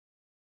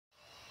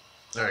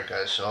Alright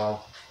guys, so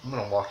I'm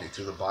going to walk you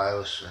through the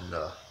BIOS and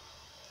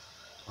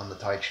on the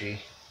Tai Chi.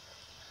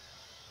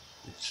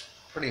 It's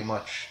pretty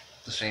much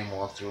the same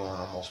walkthrough on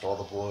almost all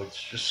the boards,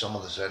 just some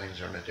of the settings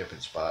are in a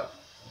different spot.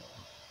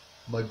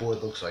 My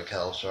board looks like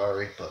hell,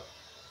 sorry, but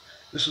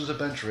this is a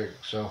bench rig,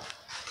 so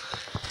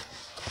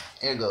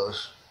here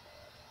goes.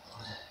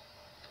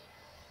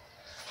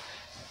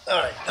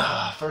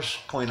 Alright,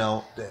 first point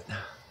out that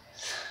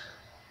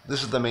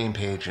this is the main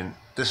page, and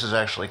this is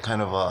actually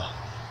kind of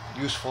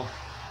useful.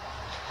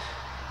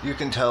 You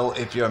can tell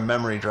if your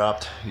memory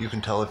dropped. You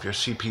can tell if your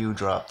CPU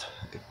dropped.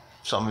 If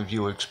some of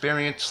you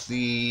experience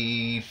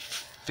the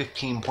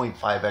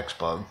 15.5x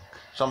bug.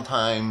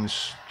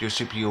 Sometimes your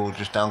CPU will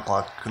just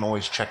downclock. You can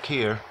always check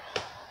here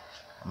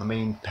on the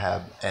main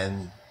tab,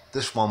 and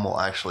this one will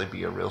actually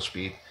be a real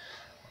speed.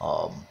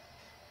 Other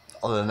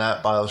than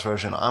that, BIOS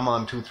version, I'm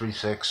on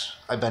 236.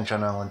 I bench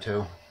on Allen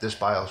too. This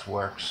BIOS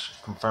works,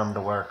 confirmed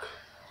to work.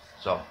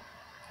 So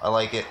I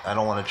like it. I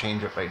don't want to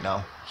change it right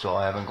now, so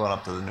I haven't gone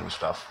up to the new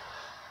stuff.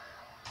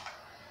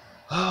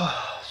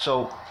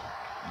 So,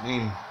 I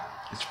mean,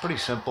 it's pretty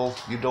simple.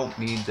 You don't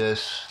need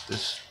this.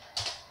 This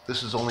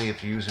is only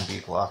if you're using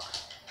Overclock.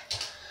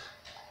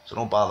 So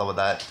don't bother with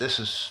that. This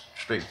is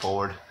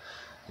straightforward.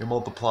 Your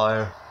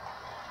multiplier.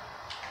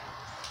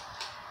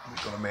 We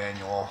go to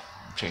manual.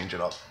 Change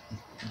it up.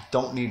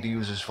 Don't need to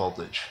use this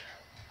voltage.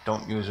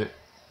 Don't use it.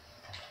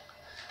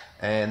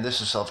 And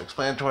this is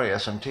self-explanatory.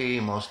 SMT.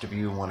 Most of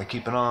you want to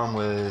keep it on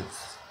with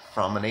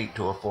from an 8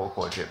 to a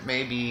 4-core chip.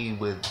 Maybe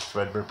with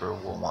Threadripper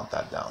we'll want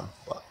that down,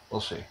 but we'll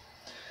see.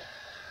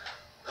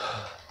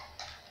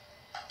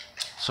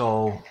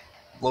 So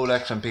load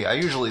XMP. I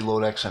usually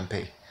load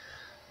XMP,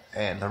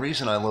 and the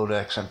reason I load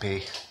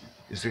XMP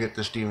is to get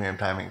this DRAM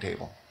timing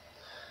table.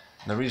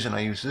 And the reason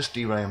I use this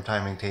DRAM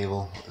timing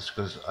table is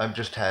because I've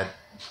just had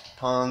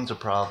tons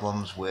of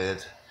problems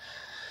with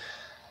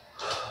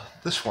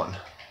this one.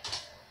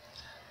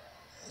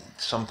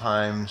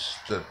 Sometimes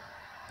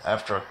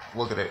after I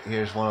look at it,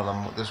 here's one of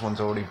them. This one's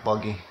already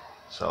buggy,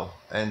 so,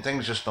 and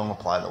things just don't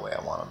apply the way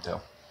I want them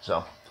to.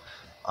 So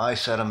I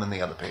set them in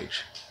the other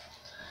page.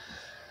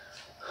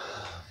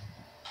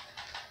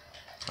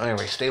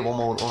 Anyway, stable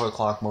mode,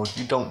 overclock mode.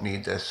 You don't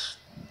need this.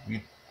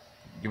 You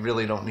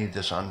really don't need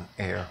this on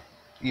air.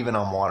 Even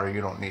on water,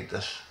 you don't need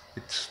this.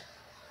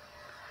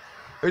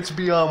 It's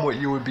beyond what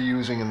you would be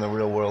using in the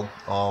real world.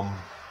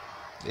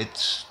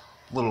 It's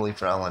literally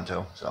for Allen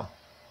too. So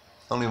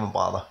don't even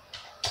bother.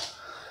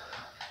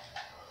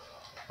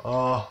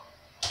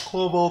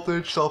 Core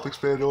voltage,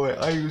 self-explanatory.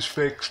 I use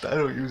fixed. I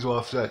don't use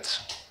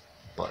offsets,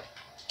 but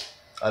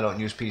I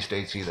don't use P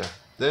states either.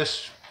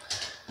 This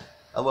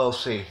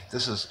LLC.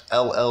 This is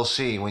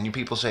LLC. When you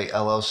people say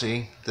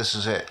LLC, this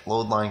is it.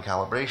 Load line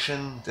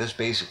calibration. This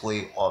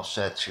basically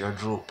offsets your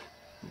droop.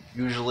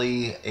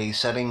 Usually a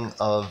setting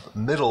of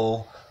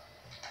middle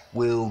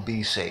will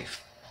be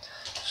safe.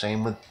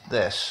 Same with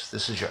this.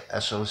 This is your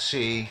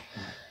SOC.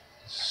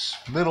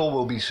 Middle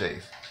will be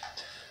safe.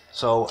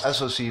 So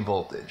SOC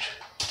voltage.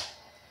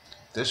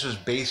 This is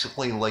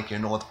basically like your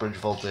Northbridge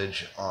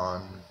voltage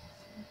on.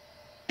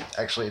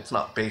 Actually, it's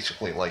not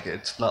basically like it.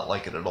 It's not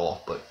like it at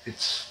all. But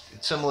it's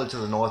similar to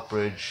the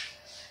Northbridge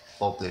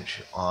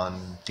voltage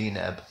on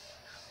DNAB.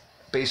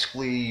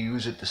 Basically, you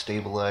use it to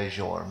stabilize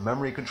your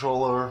memory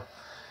controller.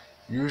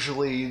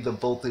 Usually, the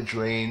voltage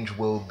range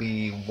will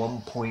be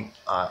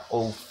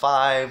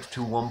 1.05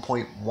 to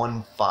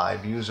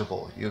 1.15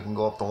 usable. You can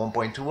go up to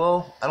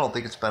 1.20. I don't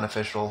think it's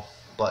beneficial,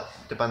 but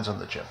depends on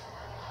the chip.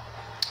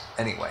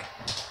 Anyway,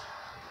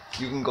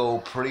 you can go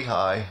pretty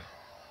high.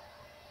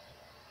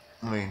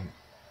 I mean,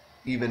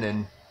 even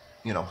in,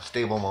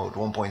 stable mode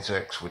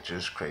 1.6, which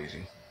is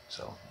crazy.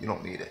 So you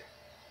don't need it.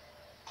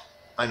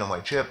 I know my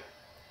chip,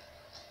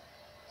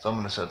 so I'm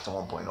going to set it to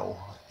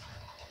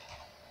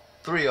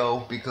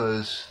 1.030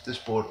 because this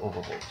board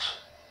overvolts.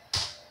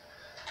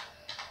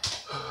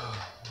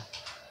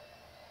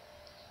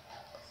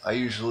 I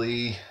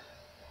usually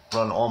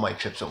run all my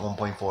chips at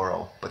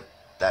 1.40, but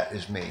that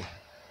is me.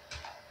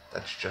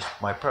 That's just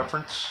my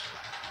preference.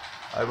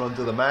 I run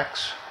to the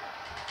max.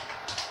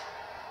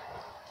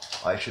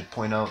 I should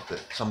point out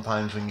that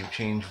sometimes when you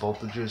change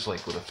voltages,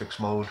 like with a fixed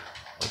mode,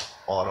 like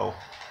auto,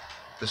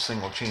 this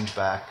thing will change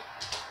back.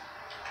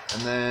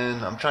 And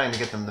then I'm trying to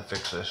get them to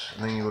fix this.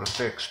 And then you go to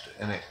fixed,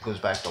 and it goes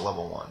back to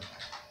level 1.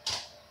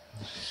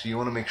 So you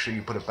want to make sure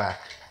you put it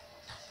back.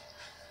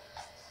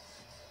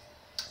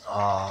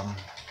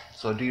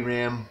 So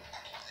DRAM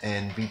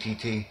and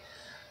VTT.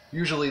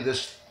 Usually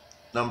this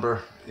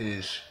number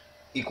is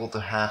equal to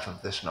half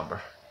of this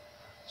number.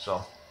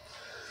 So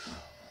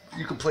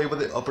you can play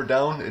with it up or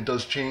down. It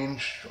does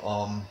change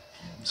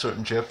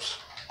certain chips.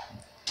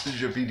 This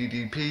is your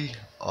VDDP.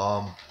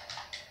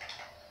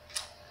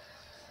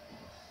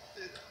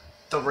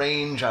 The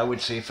range I would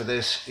say for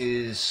this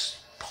is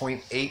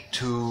 0.8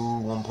 to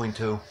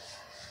 1.2.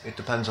 It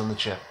depends on the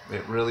chip.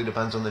 It really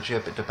depends on the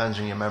chip. It depends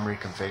on your memory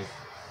config.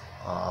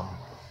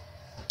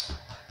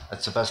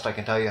 That's the best I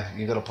can tell you.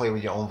 You got to play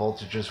with your own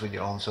voltages with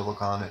your own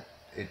silicon.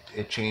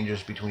 It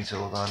changes between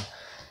silicon.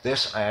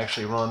 This I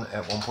actually run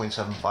at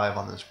 1.75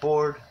 on this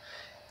board,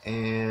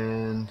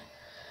 and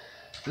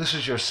this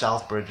is your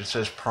south bridge. It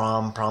says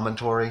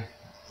promontory,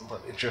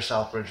 but it's your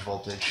south bridge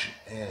voltage.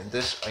 And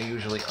this I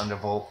usually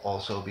undervolt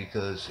also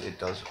because it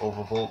does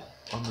overvolt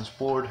on this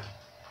board.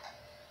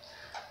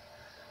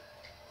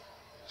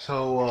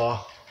 So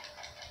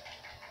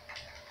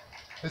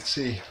let's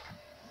see.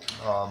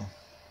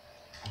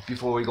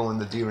 Before we go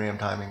into DRAM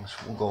timings,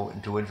 we'll go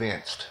into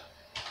advanced.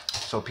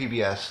 So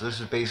PBS, this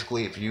is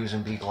basically if you're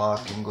using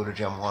B-clock, you can go to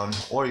Gen 1,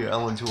 or your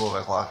LN2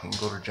 overclock, you can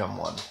go to Gen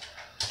 1.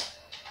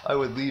 I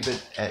would leave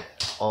it at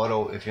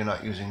auto if you're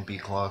not using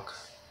B-clock.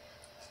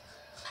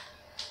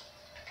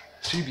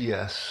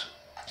 CBS,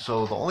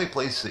 so the only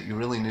place that you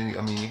really need,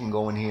 I mean, you can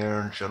go in here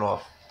and shut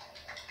off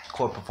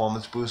core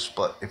performance boost,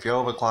 but if you're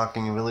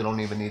overclocking, you really don't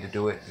even need to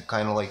do it. It's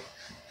kind of like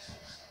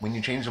when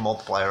you change the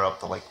multiplier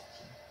up to like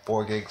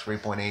 4 gig,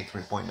 3.8,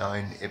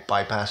 3.9, it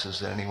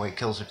bypasses it anyway,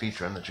 kills the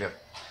feature in the chip.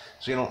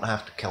 So you don't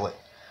have to kill it.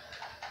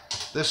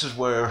 This is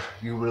where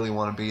you really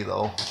want to be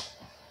though,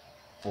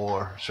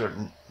 for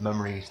certain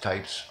memory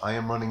types. I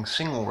am running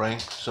single rank,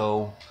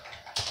 so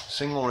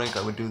single rank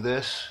I would do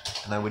this,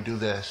 and I would do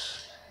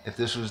this. If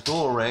this was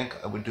dual rank,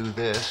 I would do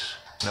this,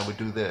 and I would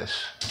do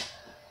this.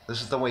 This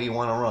is the way you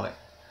want to run it.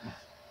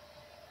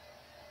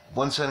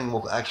 One setting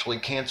will actually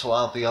cancel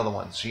out the other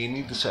one, so you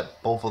need to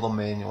set both of them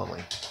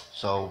manually.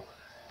 So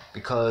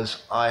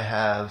because I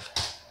have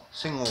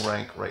single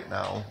rank right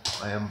now,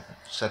 I am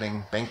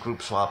setting bank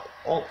group swap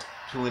alt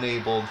to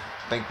enabled,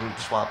 bank group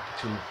swap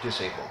to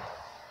disabled.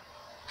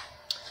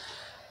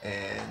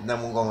 And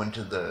then we'll go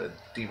into the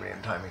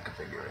DRAM timing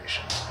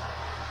configuration.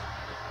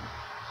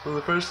 So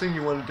the first thing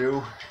you want to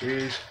do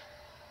is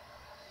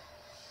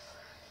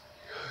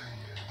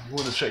you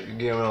want to set your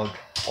gear mode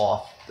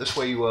off. This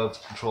way you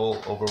have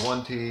control over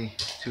 1T,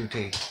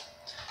 2T.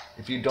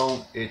 If you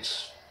don't,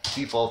 it's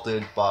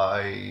defaulted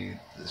by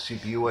the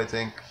CPU, I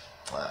think.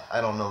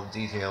 I don't know the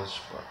details,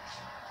 but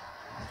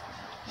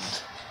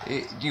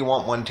you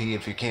want 1T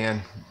if you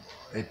can.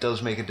 It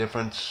does make a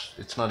difference.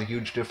 It's not a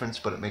huge difference,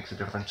 but it makes a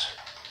difference.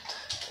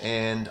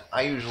 And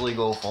I usually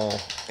go full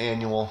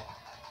annual.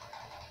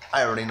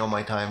 I already know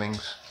my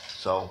timings,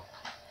 so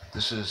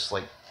this is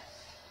like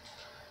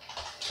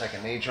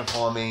second nature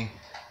for me.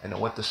 I know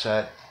what to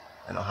set,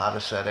 I know how to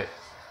set it,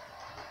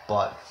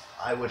 but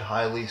I would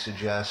highly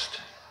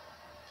suggest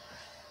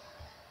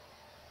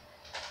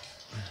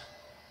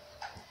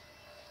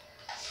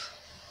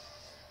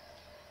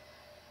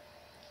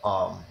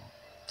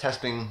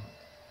testing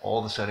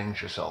all the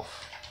settings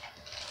yourself,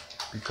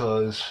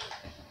 because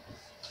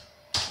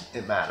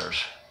it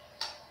matters.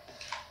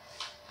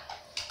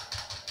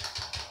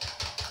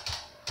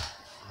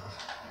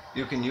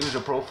 You can use a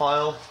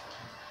profile,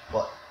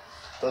 but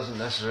doesn't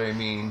necessarily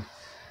mean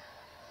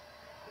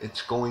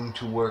it's going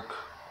to work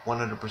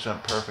 100%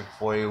 perfect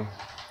for you.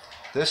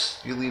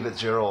 This, you leave it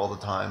 0 all the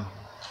time.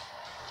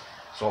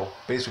 So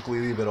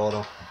basically leave it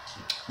auto.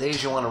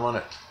 Days you want to run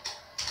it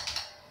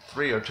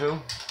 3 or 2.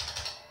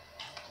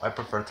 I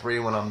prefer 3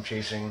 when I'm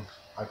chasing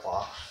high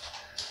clocks.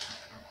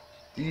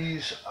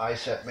 These I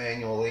set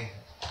manually.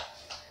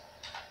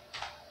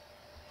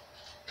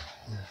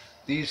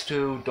 These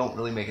two don't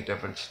really make a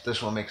difference.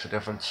 This one makes a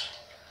difference.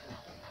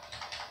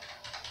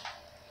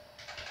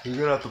 You're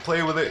gonna have to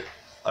play with it.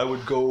 I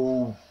would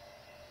go,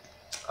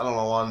 I don't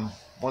know, on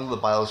one of the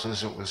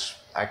BIOSes it was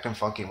acting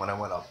funky when I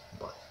went up,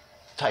 but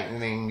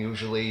tightening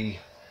usually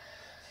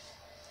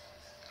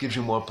gives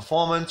you more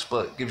performance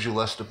but gives you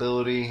less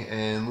stability,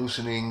 and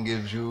loosening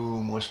gives you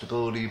more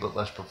stability but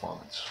less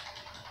performance.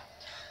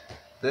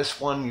 This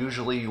one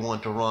usually you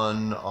want to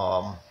run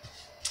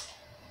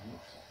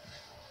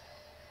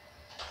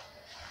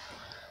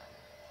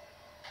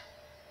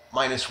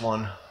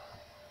 -1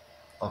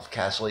 of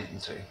CAS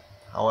latency.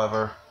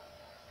 However,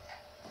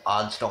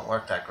 odds don't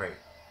work that great.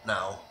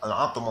 Now, an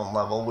optimal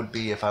level would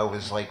be if I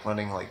was like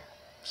running like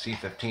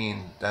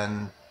C15,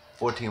 then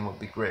 14 would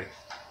be great.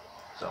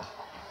 So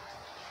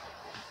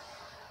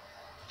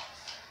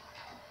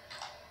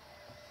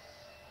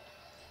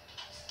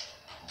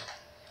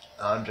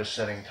I'm just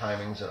setting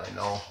timings that I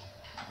know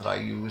that I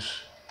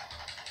use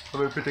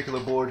for a particular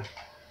board.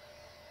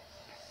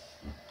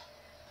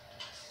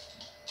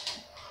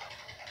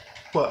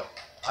 But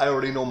I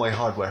already know my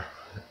hardware.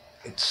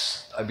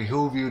 I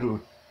behoove you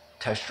to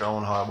test your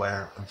own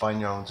hardware and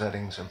find your own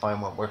settings and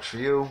find what works for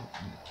you.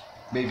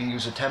 Maybe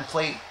use a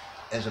template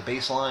as a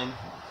baseline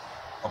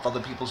of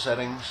other people's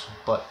settings,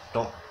 but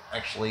don't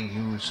actually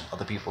use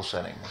other people's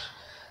settings,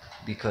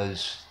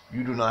 because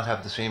you do not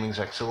have the same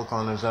exact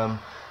silicon as them.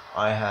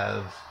 I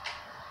have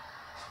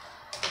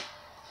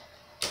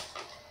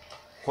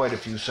quite a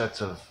few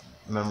sets of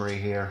memory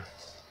here.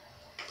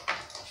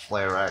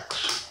 Flare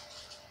X,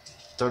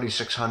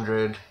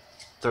 3600,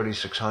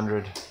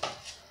 3600.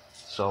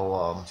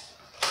 So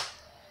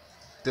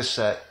this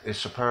set is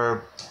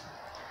superb.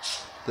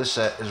 This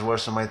set is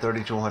worse than my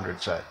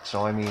 3200 set.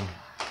 So I mean,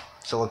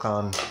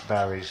 silicon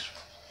varies.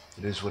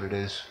 It is what it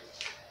is.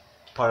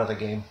 It's part of the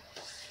game.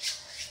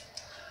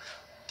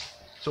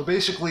 So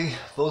basically,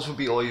 those would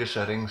be all your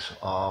settings.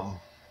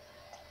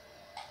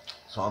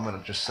 So I'm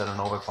gonna just set an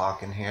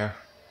overclock in here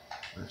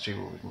and see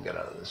what we can get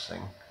out of this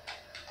thing.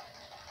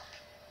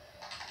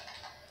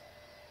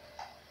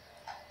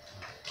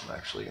 I'm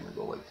actually gonna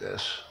go like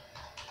this.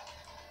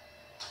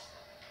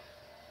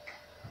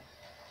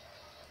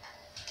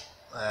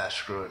 Ah,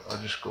 screw it. I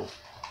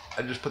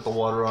just put the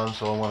water on,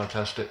 so I want to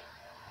test it.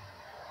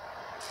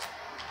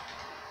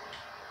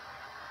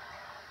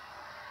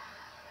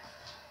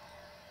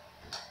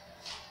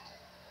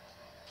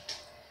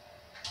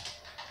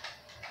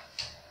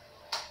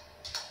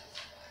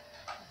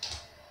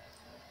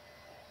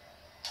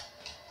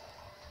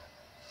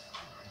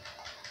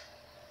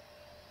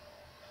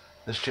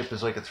 This chip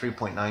is like a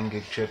 3.9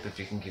 gig chip if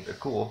you can keep it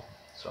cool.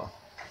 So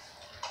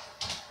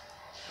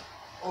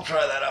we'll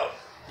try that out,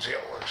 see how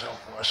it works out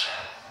for us.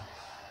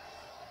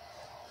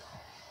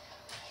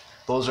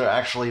 Those are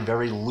actually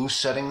very loose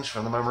settings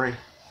for the memory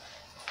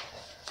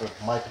for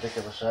my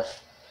particular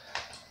set.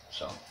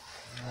 So,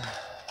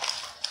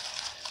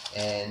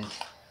 and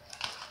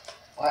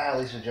I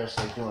highly suggest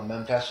like doing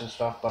mem tests and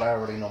stuff, but I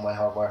already know my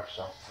hardware,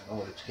 so I know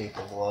what it's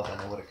capable of, I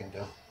know what it can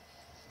do.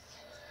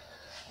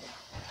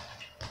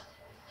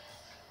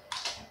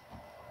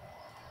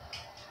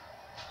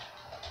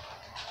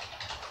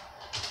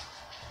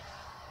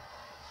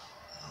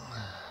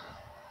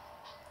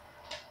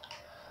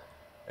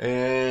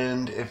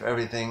 And if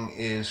everything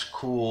is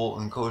cool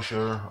and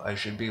kosher, I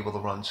should be able to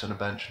run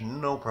Cinebench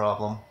no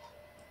problem.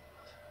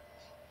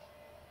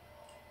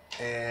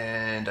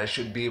 And I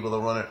should be able to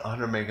run it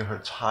 100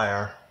 megahertz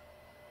higher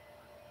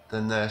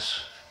than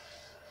this.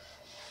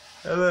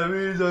 And that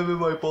means I'm in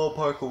my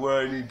ballpark of where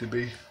I need to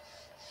be.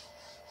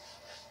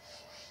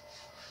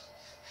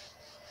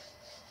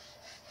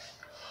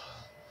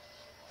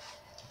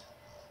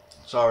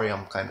 Sorry,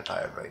 I'm kind of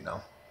tired right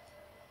now.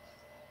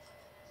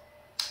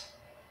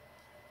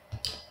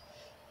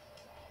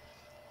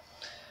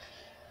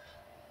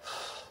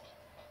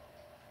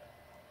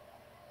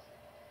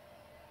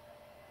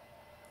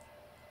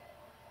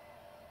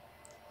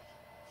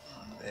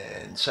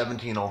 And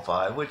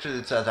 1705, which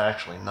is that's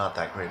actually not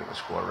that great of a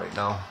score right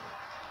now.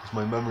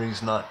 My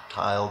memory's not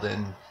tiled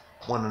in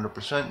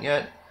 100%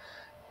 yet,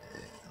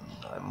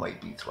 and I might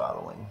be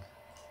throttling.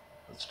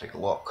 Let's take a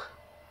look.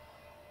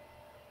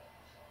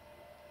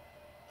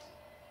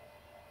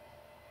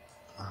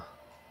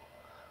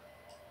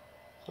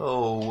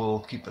 So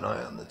we'll keep an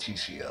eye on the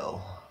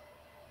TCL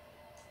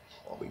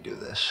while we do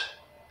this.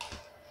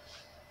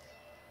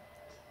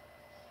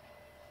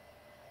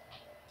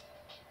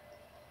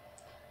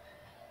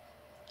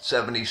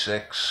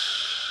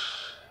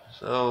 $76.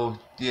 So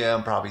yeah,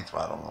 I'm probably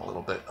throttling a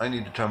little bit. I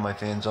need to turn my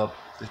fans up.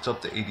 It's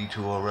up to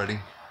 82 already.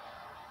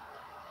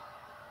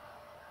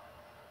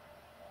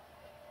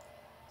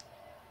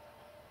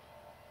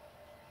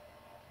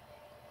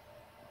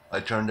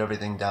 I turned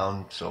everything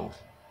down so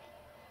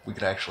we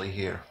could actually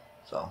hear.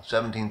 So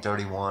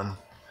 1731.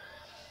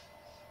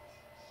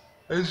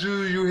 As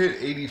soon as you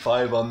hit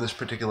 85 on this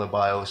particular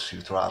BIOS,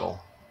 you throttle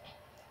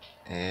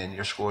and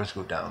your scores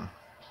go down.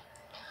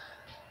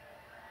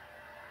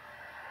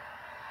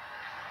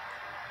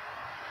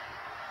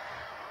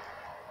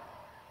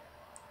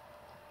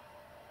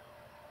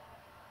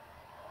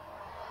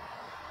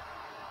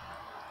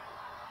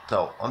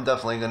 So I'm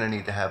definitely going to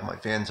need to have my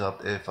fans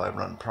up if I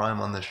run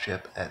Prime on this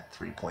chip at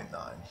 3.9.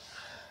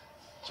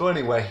 So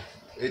anyway,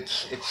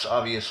 it's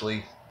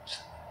obviously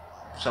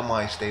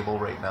semi-stable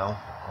right now.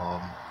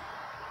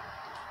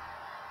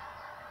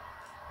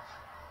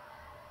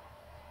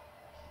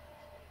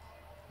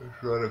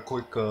 Let's run a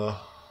quick,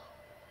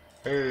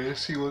 hey,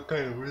 let's see what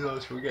kind of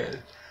results we get.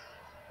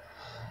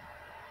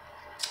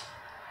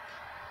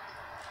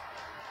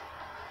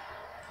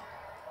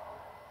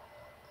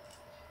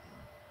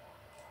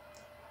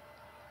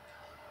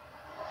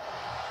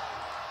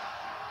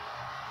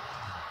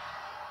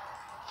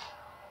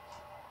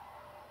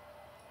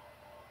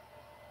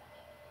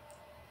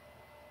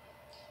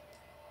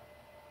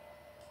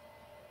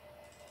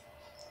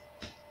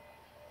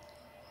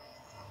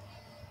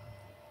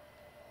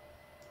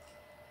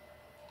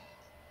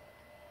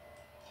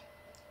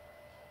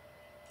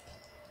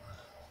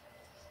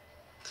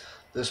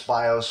 This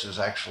BIOS is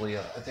actually,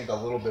 I think, a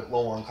little bit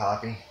low on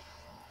copy.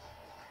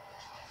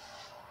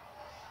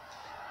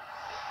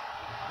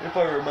 If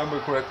I remember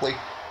correctly,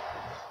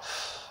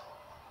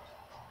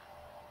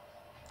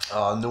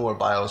 newer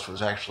BIOS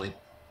was actually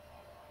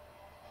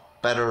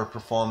better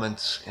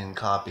performance in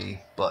copy,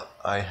 but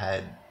I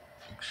had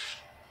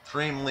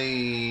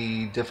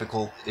extremely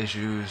difficult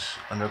issues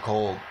under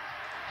cold.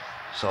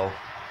 So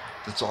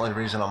that's the only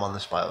reason I'm on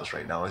this BIOS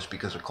right now is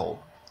because of cold.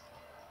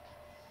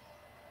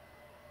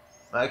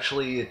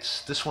 Actually,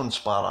 this one's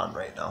spot on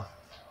right now.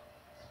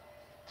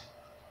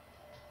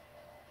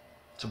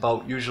 It's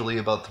usually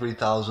about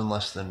 3,000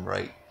 less than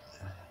right.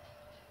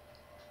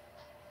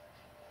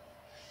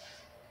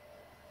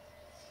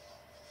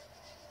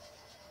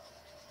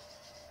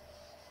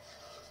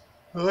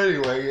 Well,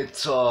 anyway,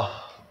 it's the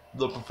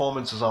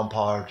performance is on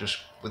par, just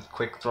with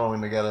quick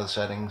throwing together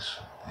settings,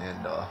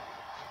 and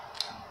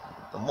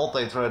The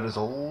multi-thread is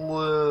a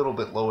little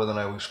bit lower than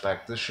I would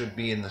expect. This should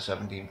be in the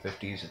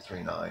 1750s at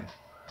 3.9.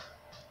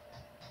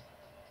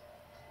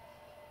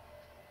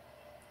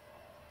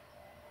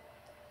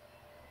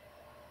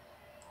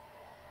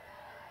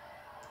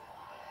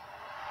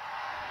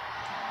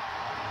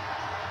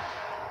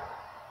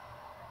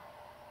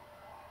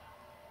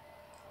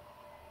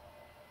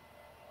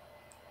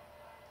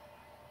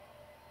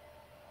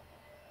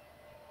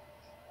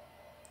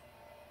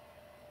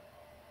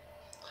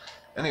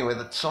 Anyway,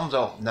 that sums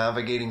out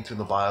navigating through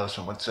the BIOS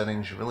and what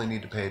settings you really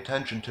need to pay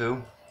attention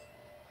to.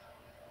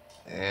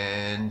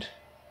 And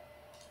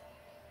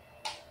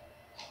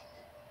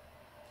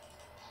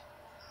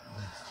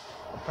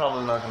I'm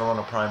probably not going to run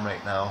a prime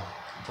right now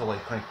until I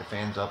crank the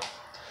fans up.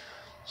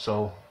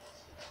 So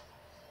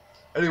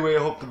anyway, I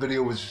hope the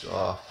video was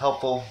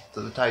helpful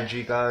to the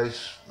Taiji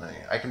guys.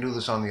 I can do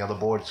this on the other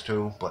boards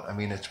too, but I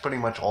mean, it's pretty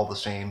much all the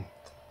same.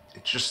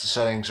 It's just the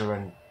settings are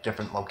in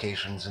different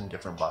locations and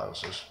different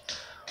BIOSes.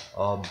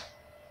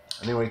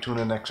 Anyway, tune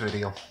in next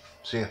video.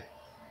 See ya.